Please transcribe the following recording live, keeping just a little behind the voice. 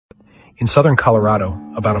In southern Colorado,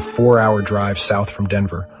 about a 4-hour drive south from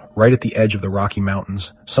Denver, right at the edge of the Rocky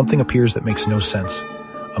Mountains, something appears that makes no sense.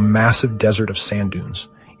 A massive desert of sand dunes,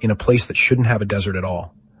 in a place that shouldn't have a desert at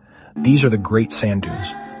all. These are the Great Sand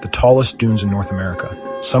Dunes, the tallest dunes in North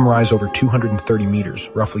America. Some rise over 230 meters,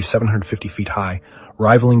 roughly 750 feet high,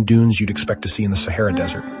 rivaling dunes you'd expect to see in the Sahara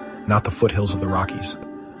Desert, not the foothills of the Rockies.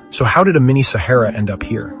 So how did a mini Sahara end up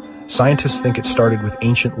here? Scientists think it started with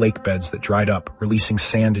ancient lake beds that dried up, releasing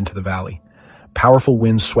sand into the valley. Powerful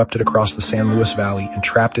winds swept it across the San Luis Valley and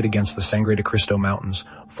trapped it against the Sangre de Cristo Mountains,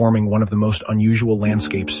 forming one of the most unusual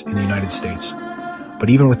landscapes in the United States. But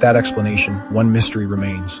even with that explanation, one mystery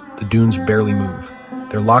remains. The dunes barely move.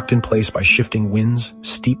 They're locked in place by shifting winds,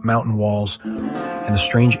 steep mountain walls, and the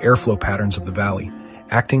strange airflow patterns of the valley,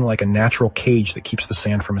 acting like a natural cage that keeps the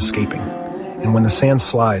sand from escaping. And when the sand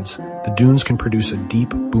slides, the dunes can produce a deep,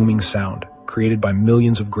 booming sound, created by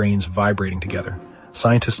millions of grains vibrating together.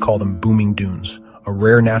 Scientists call them booming dunes, a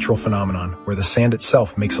rare natural phenomenon where the sand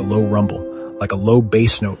itself makes a low rumble, like a low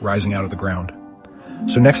bass note rising out of the ground.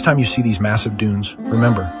 So next time you see these massive dunes,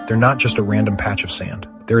 remember, they're not just a random patch of sand.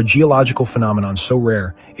 They're a geological phenomenon so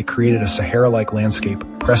rare, it created a Sahara-like landscape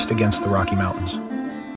pressed against the Rocky Mountains.